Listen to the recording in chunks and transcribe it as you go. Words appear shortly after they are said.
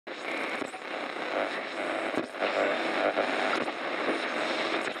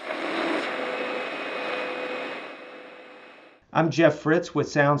I'm Jeff Fritz with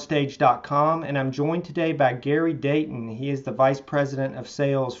SoundStage.com, and I'm joined today by Gary Dayton. He is the Vice President of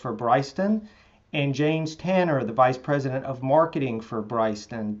Sales for Bryston, and James Tanner, the Vice President of Marketing for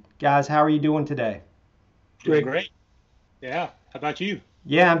Bryston. Guys, how are you doing today? Doing great. Yeah. How about you?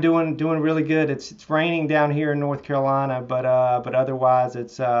 Yeah, I'm doing really good. It's raining down here in North Carolina, but otherwise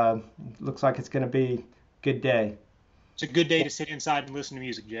it's looks like it's going to be a good day. It's a good day to sit inside and listen to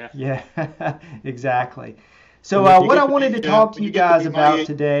music, Jeff. Yeah, exactly. So And if you what I get to wanted to be talk to when you you get to guys be my about age,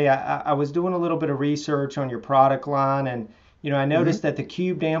 today, I was doing a little bit of research on your product line, and I noticed hmm that the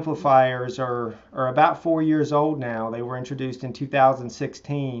cubed amplifiers are about 4 years old now. They were introduced in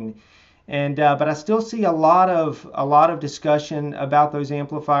 2016, and but I still see a lot of discussion about those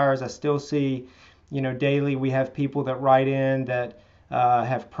amplifiers. I still see, daily we have people that write in that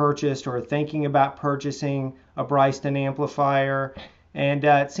have purchased or are thinking about purchasing a Bryston amplifier. And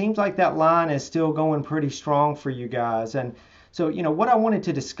it seems like that line is still going pretty strong for you guys. And so, what I wanted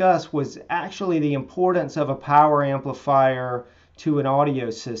to discuss was actually the importance of a power amplifier to an audio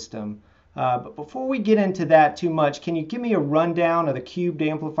system. But before we get into that too much, can you give me a rundown of the cubed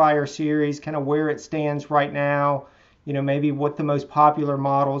amplifier series, kind of where it stands right now? Maybe what the most popular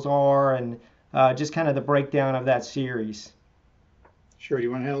models are, and just kind of the breakdown of that series. sure. Do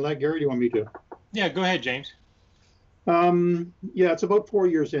you want to handle that, Gary? Do you want me to? Yeah, go ahead, James. Yeah, it's about 4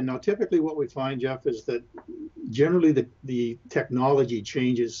 years in now. Typically, what we find, Jeff, is that generally the technology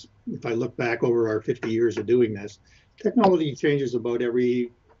changes. If I look back over our 50 years of doing this, technology changes about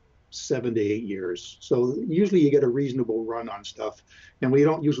every 7 to 8 years. So usually you get a reasonable run on stuff, and we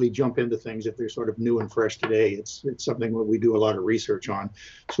don't usually jump into things if they're sort of new and fresh today. It's something that we do a lot of research on.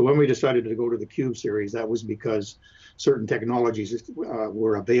 So when we decided to go to the Cube series, that was because certain technologies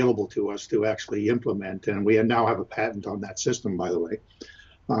were available to us to actually implement, and we now have a patent on that system, by the way.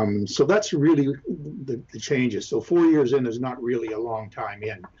 So that's really the changes. So 4 years in is not really a long time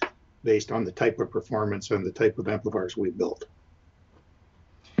in, based on the type of performance and the type of amplifiers we built.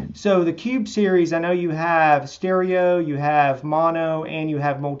 So the Cube series, I know you have stereo, you have mono, and you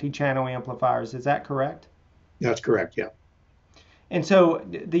have multi-channel amplifiers. Is that correct? That's correct, yeah. And so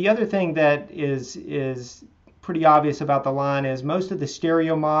the other thing that is pretty obvious about the line is most of the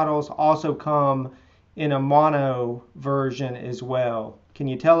stereo models also come in a mono version as well. Can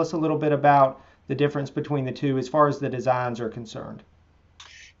you tell us a little bit about the difference between the two as far as the designs are concerned?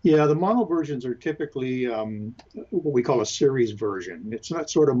 Yeah, the mono versions are typically what we call a series version. It's not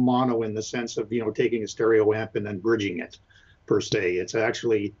sort of mono in the sense of, taking a stereo amp and then bridging it per se. It's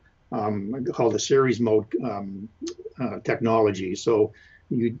actually called a series mode technology. So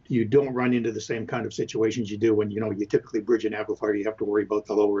you don't run into the same kind of situations you do when, you typically bridge an amplifier. You have to worry about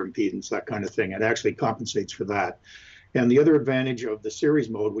the lower impedance, that kind of thing. It actually compensates for that. And the other advantage of the series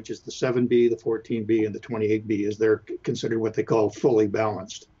mode, which is the 7B, the 14B, and the 28B, is they're considered what they call fully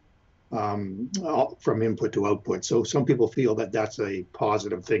balanced from input to output. So some people feel that that's a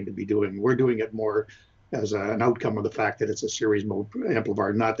positive thing to be doing. We're doing it more as an outcome of the fact that it's a series mode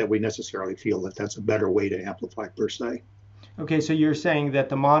amplifier, not that we necessarily feel that that's a better way to amplify per se. Okay, so you're saying that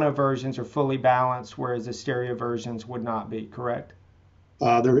the mono versions are fully balanced, whereas the stereo versions would not be, correct?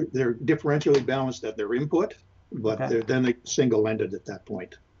 They're differentially balanced at their input, but Okay. then they're single-ended at that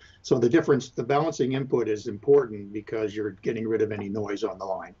point. So the balancing input is important because you're getting rid of any noise on the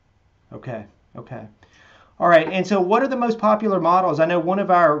line. Okay. Okay. All right. And so what are the most popular models? I know one of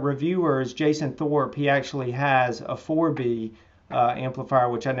our reviewers, Jason Thorpe, he actually has a 4B amplifier,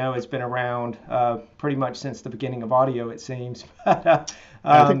 which I know has been around pretty much since the beginning of audio, it seems. But,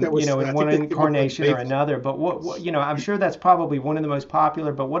 I think that in I one think they came up with incarnation or another. But I'm sure that's probably one of the most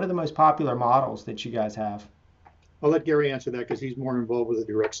popular. But what are the most popular models that you guys have? I'll let Gary answer that because he's more involved with the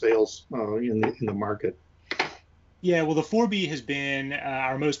direct sales in the market. Yeah, well, the 4B has been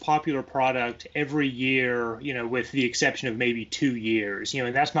our most popular product every year, with the exception of maybe 2 years.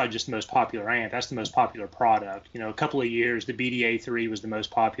 And that's not just the most popular amp, that's the most popular product. A couple of years, the BDA3 was the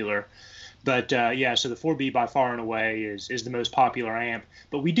most popular. But yeah, so the 4B by far and away is the most popular amp.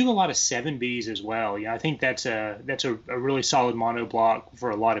 But we do a lot of 7Bs as well. I think that's a really solid mono block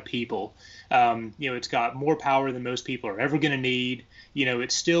for a lot of people. It's got more power than most people are ever going to need.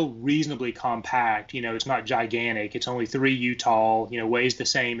 It's still reasonably compact. It's not gigantic. It's only 3U tall. Weighs the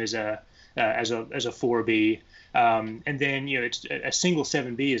same as a 4B. And then, it's a single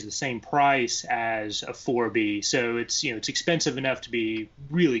 7B is the same price as a 4B. So it's expensive enough to be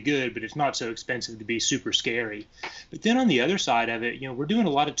really good, but it's not so expensive to be super scary. But then on the other side of it, we're doing a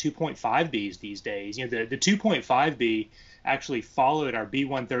lot of 2.5Bs these days. The 2.5B actually followed our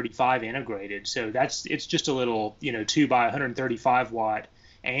B135 integrated. So it's just a little, 2 by 135 watt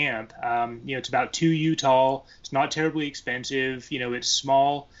amp. It's about 2U tall. It's not terribly expensive. It's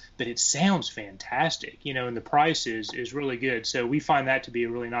small, but it sounds fantastic. And the price is really good. So we find that to be a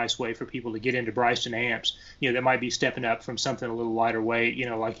really nice way for people to get into Bryston amps. That might be stepping up from something a little lighter weight.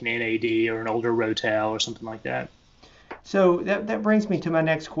 Like an NAD or an older Rotel or something like that. So that brings me to my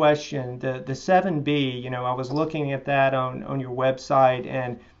next question. The 7B, I was looking at that on your website,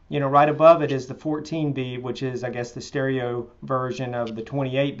 and right above it is the 14B, which is, I guess, the stereo version of the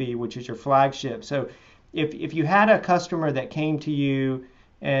 28B, which is your flagship. So if you had a customer that came to you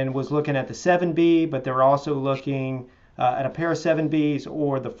and was looking at the 7B, but they're also looking at a pair of 7Bs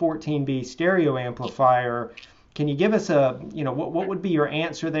or the 14B stereo amplifier, can you give us what would be your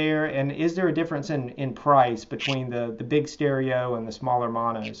answer there? And is there a difference in price between the big stereo and the smaller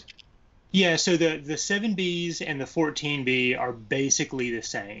monos? Yeah, so the 7Bs and the 14B are basically the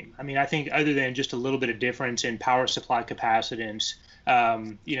same. I mean, I think other than just a little bit of difference in power supply capacitance,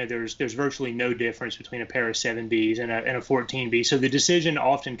 there's virtually no difference between a pair of 7Bs and a 14B. So the decision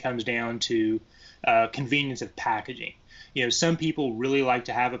often comes down to convenience of packaging. Some people really like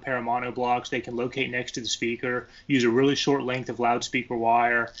to have a pair of mono blocks they can locate next to the speaker, use a really short length of loudspeaker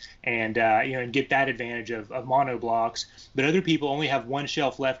wire, and and get that advantage of mono blocks. But other people only have one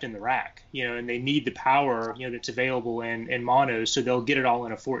shelf left in the rack, and they need the power that's available in monos, so they'll get it all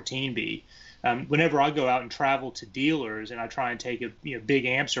in a 14B. Whenever I go out and travel to dealers and I try and take big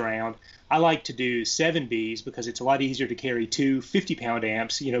amps around, I like to do 7Bs because it's a lot easier to carry two 50-pound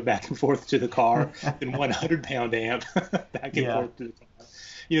amps, back and forth to the car than one 100-pound amp back and forth to the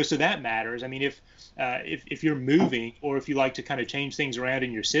car. So that matters. I mean, if you're moving or if you like to kind of change things around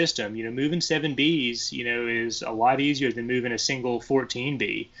in your system, moving 7Bs, is a lot easier than moving a single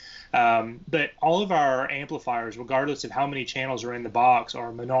 14B. But all of our amplifiers, regardless of how many channels are in the box,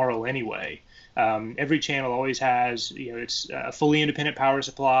 are monaural anyway. Every channel always has, it's a fully independent power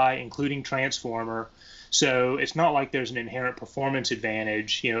supply, including transformer. So it's not like there's an inherent performance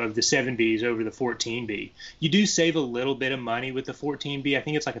advantage, of the 7Bs over the 14B. You do save a little bit of money with the 14B. I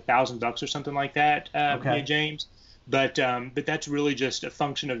think it's like $1,000 or something like that, okay. James. But that's really just a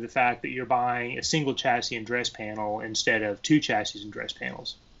function of the fact that you're buying a single chassis and dress panel instead of two chassis and dress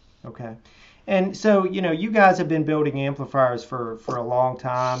panels. Okay. And so, you guys have been building amplifiers for a long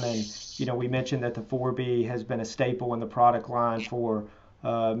time, and, we mentioned that the 4B has been a staple in the product line for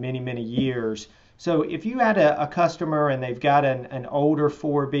many, many years. So if you had a customer and they've got an older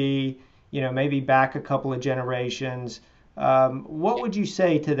 4B, maybe back a couple of generations, what would you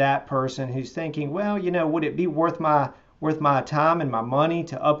say to that person who's thinking, well, would it be worth my time and my money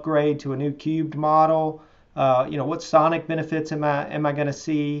to upgrade to a new cubed model? What sonic benefits am I going to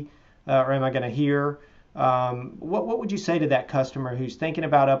see or am I going to hear? What would you say to that customer who's thinking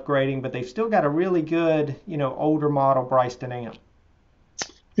about upgrading, but they've still got a really good, older model Bryston amp?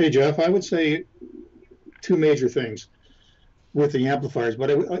 Hey, Jeff, I would say two major things with the amplifiers,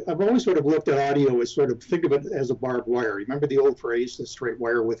 but I've always sort of looked at audio as think of it as a barbed wire. Remember the old phrase, the straight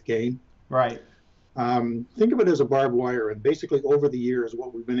wire with gain? Right. Think of it as a barbed wire, and basically over the years,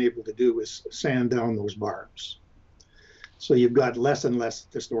 what we've been able to do is sand down those barbs. So you've got less and less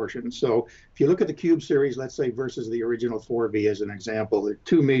distortion. So if you look at the Cube series, let's say, versus the original 4B as an example, there are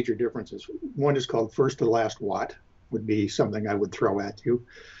two major differences. One is called first to last watt, would be something I would throw at you.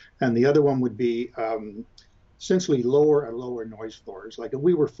 And the other one would be essentially lower and lower noise floors. Like if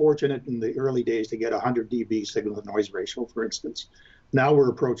we were fortunate in the early days to get 100 dB signal to noise ratio, for instance, now we're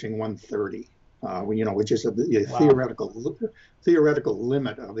approaching 130. Which is a theoretical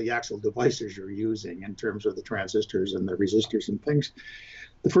limit of the actual devices you're using in terms of the transistors and the resistors and things.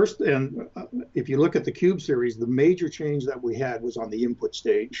 If you look at the Cube series, the major change that we had was on the input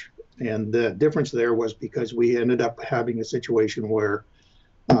stage. And the difference there was because we ended up having a situation where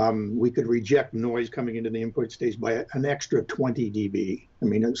we could reject noise coming into the input stage by an extra 20 dB. I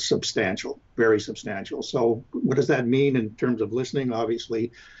mean, it's substantial, very substantial. So what does that mean in terms of listening?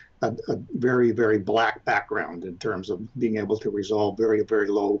 Obviously, a very, very black background in terms of being able to resolve very, very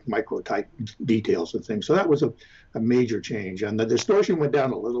low micro-type details and things. So that was a major change. And the distortion went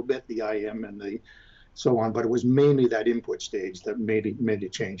down a little bit, the IM and the so on, but it was mainly that input stage that made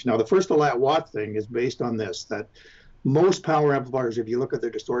it change. Now, the first to last watt thing is based on this, that most power amplifiers, if you look at the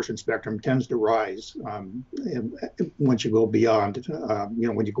distortion spectrum, tends to rise once you go beyond,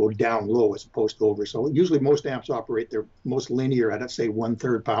 when you go down low as opposed to over. So usually most amps operate their most linear at, say,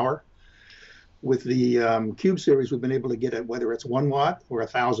 1/3 power. With the Cube series, we've been able to get it, whether it's 1 watt or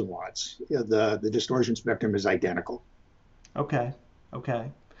 1,000 watts. The distortion spectrum is identical. Okay.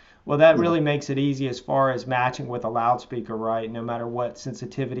 Well, that Yeah. really makes it easy as far as matching with a loudspeaker, right? No matter what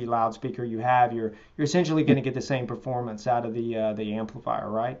sensitivity loudspeaker you have, you're essentially going to get the same performance out of the amplifier,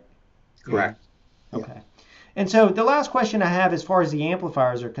 right? Mhm. Correct. Yeah. Okay. And so the last question I have, as far as the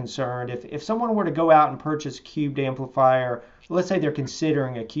amplifiers are concerned, if someone were to go out and purchase a cubed amplifier, let's say they're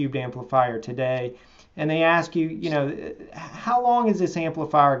considering a cubed amplifier today, and they ask you, how long is this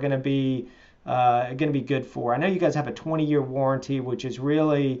amplifier going to be good for? I know you guys have a 20-year warranty, which is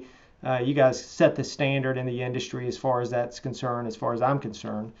really you guys set the standard in the industry as far as that's concerned, as far as I'm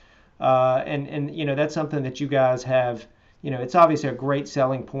concerned. And that's something that you guys have. It's obviously a great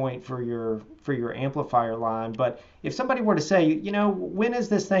selling point for your amplifier line. But if somebody were to say, when is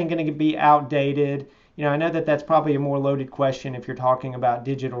this thing going to be outdated? I know that that's probably a more loaded question if you're talking about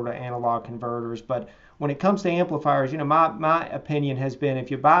digital to analog converters. But when it comes to amplifiers, my opinion has been,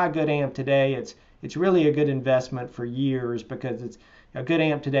 if you buy a good amp today, it's really a good investment for years, because it's a good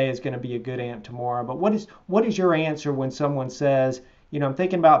amp today is going to be a good amp tomorrow. But what is your answer when someone says, I'm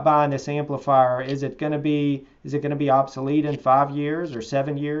thinking about buying this amplifier. Is it going to be obsolete in 5 years or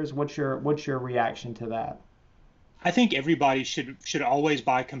 7 years? What's your reaction to that? I think everybody should always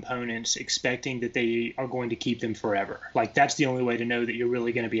buy components expecting that they are going to keep them forever. Like, that's the only way to know that you're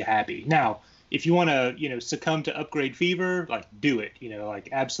really going to be happy. Now, if you want to, succumb to upgrade fever, like, do it. Like,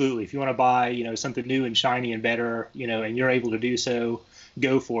 absolutely. If you want to buy, something new and shiny and better, and you're able to do so,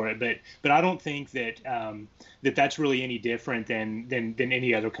 go for it. But I don't think that that's really any different than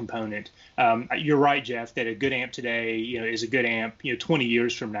any other component. You're right, Jeff, that a good amp today, is a good amp, 20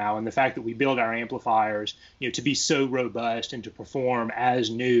 years from now. And the fact that we build our amplifiers, to be so robust and to perform as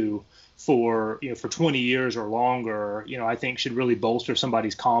new for 20 years or longer, I think should really bolster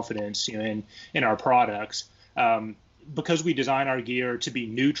somebody's confidence, in our products. Because we design our gear to be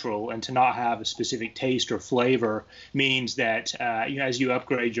neutral and to not have a specific taste or flavor, means that as you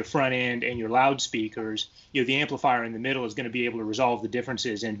upgrade your front end and your loudspeakers, the amplifier in the middle is going to be able to resolve the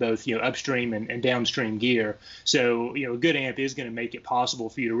differences in both upstream and downstream gear. So a good amp is going to make it possible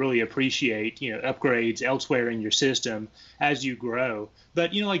for you to really appreciate upgrades elsewhere in your system as you grow.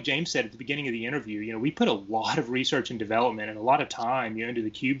 But like James said at the beginning of the interview, we put a lot of research and development and a lot of time into the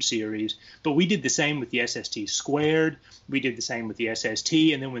Cube series. But we did the same with the SST Squared. We did the same with the SST.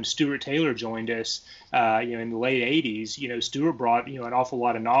 And then when Stuart Taylor joined us, in the late 80s, Stuart brought an awful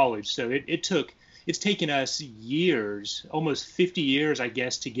lot of knowledge. So it's taken us years, almost 50 years, I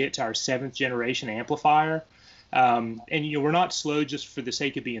guess, to get to our 7th generation amplifier. And we're not slow just for the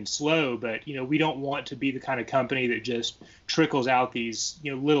sake of being slow, but we don't want to be the kind of company that just trickles out these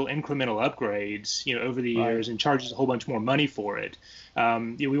little incremental upgrades over the years and charges a whole bunch more money for it.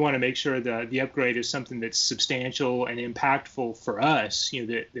 We want to make sure the upgrade is something that's substantial and impactful for us,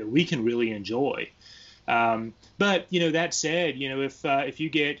 that we can really enjoy. But that said, if you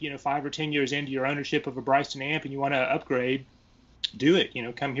get 5 or 10 years into your ownership of a Bryston amp and you want to upgrade, do it.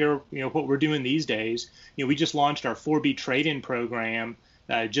 Come here. What we're doing these days. We just launched our 4B trade-in program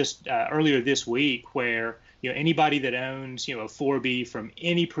just earlier this week, where anybody that owns a 4B from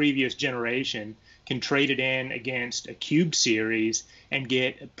any previous generation can trade it in against a Cube series and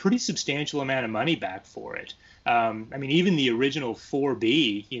get a pretty substantial amount of money back for it. Even the original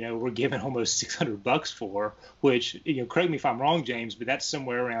 4B, we're giving almost $600 for, which, correct me if I'm wrong, James, but that's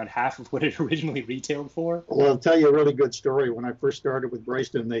somewhere around half of what it originally retailed for. Well, I'll tell you a really good story. When I first started with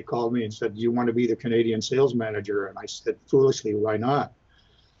Bryston, they called me and said, "Do you want to be the Canadian sales manager?" And I said, foolishly, "Why not?"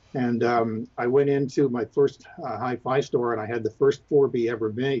 And I went into my first hi-fi store, and I had the first 4B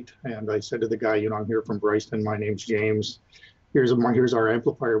ever made. And I said to the guy, "I'm here from Bryston. My name's James. Here's our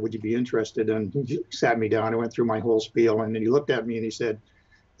amplifier. Would you be interested?" And he sat me down. I went through my whole spiel, and then he looked at me and he said,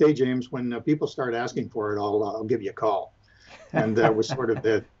 "Hey, James, when people start asking for it, I'll give you a call." And that was sort of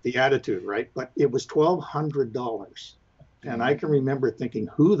the attitude, right? But it was $1,200. And I can remember thinking,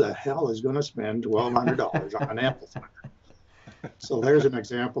 who the hell is going to spend $1,200 on an amplifier? So there's an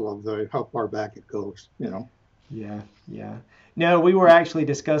example of how far back it goes, Yeah. No, we were actually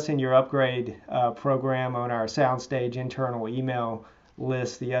discussing your upgrade program on our SoundStage internal email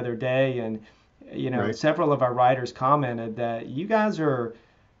list the other day, and Right. several of our writers commented that you guys are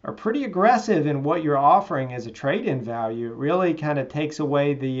pretty aggressive in what you're offering as a trade-in value. It really kind of takes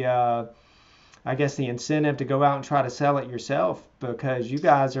away the the incentive to go out and try to sell it yourself, because you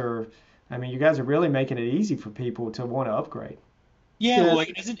guys are really making it easy for people to want to upgrade. Yeah, well,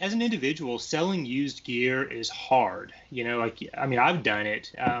 like as an individual, selling used gear is hard. I've done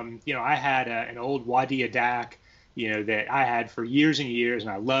it. I had an old Wadia DAC that I had for years and years,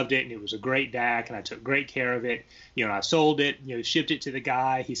 and I loved it, and it was a great DAC, and I took great care of it. And I sold it, shipped it to the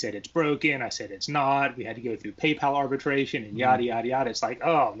guy. He said it's broken. I said it's not. We had to go through PayPal arbitration and yada, yada, yada. It's like,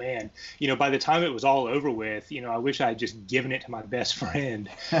 oh, man, by the time it was all over with, I wish I had just given it to my best friend.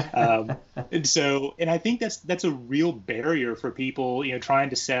 And I think that's a real barrier for people, trying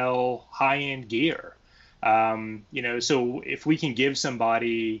to sell high-end gear. So if we can give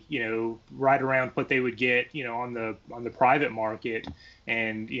somebody, right around what they would get, on the private market,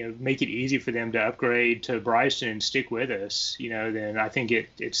 and, make it easy for them to upgrade to Bryston and stick with us, then I think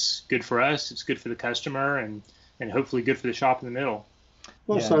it's good for us. It's good for the customer, and hopefully good for the shop in the middle.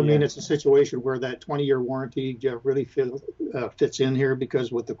 Well, yeah, so I mean, it's a situation where that 20-year warranty, Jeff, really fits in here,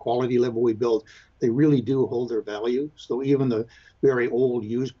 because with the quality level we build, they really do hold their value. So even the very old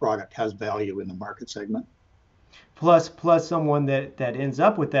used product has value in the market segment. Plus someone that ends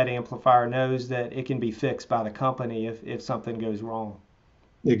up with that amplifier knows that it can be fixed by the company if something goes wrong.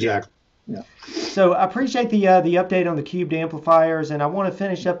 Exactly. Yeah. So I appreciate the update on the cubed amplifiers, and I want to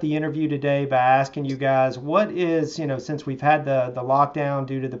finish up the interview today by asking you guys, what is, since we've had the lockdown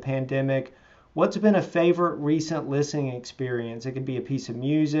due to the pandemic, what's been a favorite recent listening experience? It could be a piece of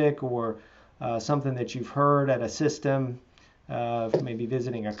music or something that you've heard at a system, maybe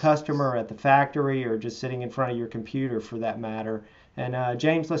visiting a customer at the factory, or just sitting in front of your computer for that matter. And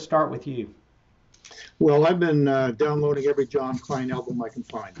James, let's start with you. Well, I've been downloading every John Klein album I can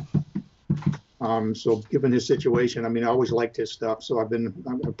find. So given his situation, I mean, I always liked his stuff. So I've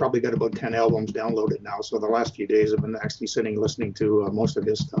probably got about 10 albums downloaded now. So the last few days I've been actually sitting listening to most of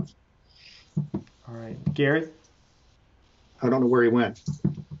his stuff. All right, Gary? I don't know where he went.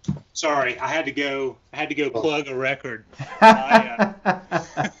 Sorry, I had to go plug a record.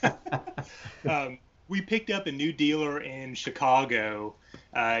 We picked up a new dealer in Chicago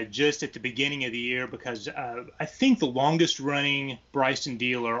just at the beginning of the year, because I think the longest running Bryston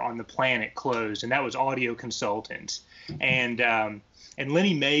dealer on the planet closed, and that was Audio Consultants. And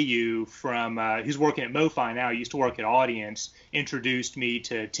Lenny Mayu from who's working at MoFi now, used to work at Audience, introduced me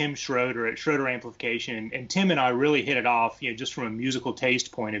to Tim Schroeder at Schroeder Amplification, and Tim and I really hit it off, just from a musical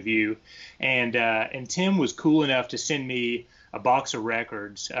taste point of view. And Tim was cool enough to send me a box of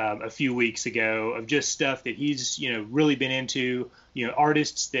records a few weeks ago of just stuff that he's really been into,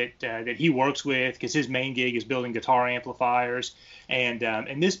 artists that he works with, because his main gig is building guitar amplifiers. And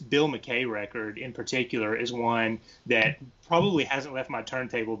this Bill McKay record in particular is one that probably hasn't left my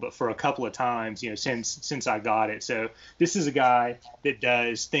turntable, but for a couple of times, since I got it. So this is a guy that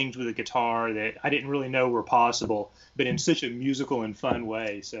does things with a guitar that I didn't really know were possible, but in such a musical and fun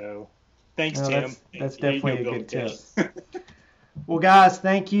way. So thanks, Tim. That's definitely a good tip. Well, guys,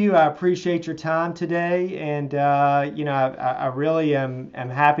 thank you. I appreciate your time today, and I really am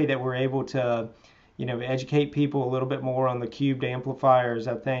happy that we're able to educate people a little bit more on the cubed amplifiers.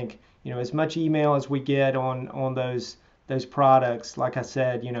 I think as much email as we get on those products, like I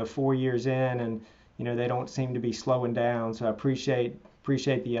said, 4 years in, and they don't seem to be slowing down. So I appreciate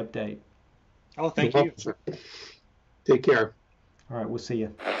the update. Oh, thank you. Take care. All right, we'll see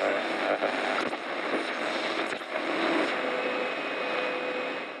you.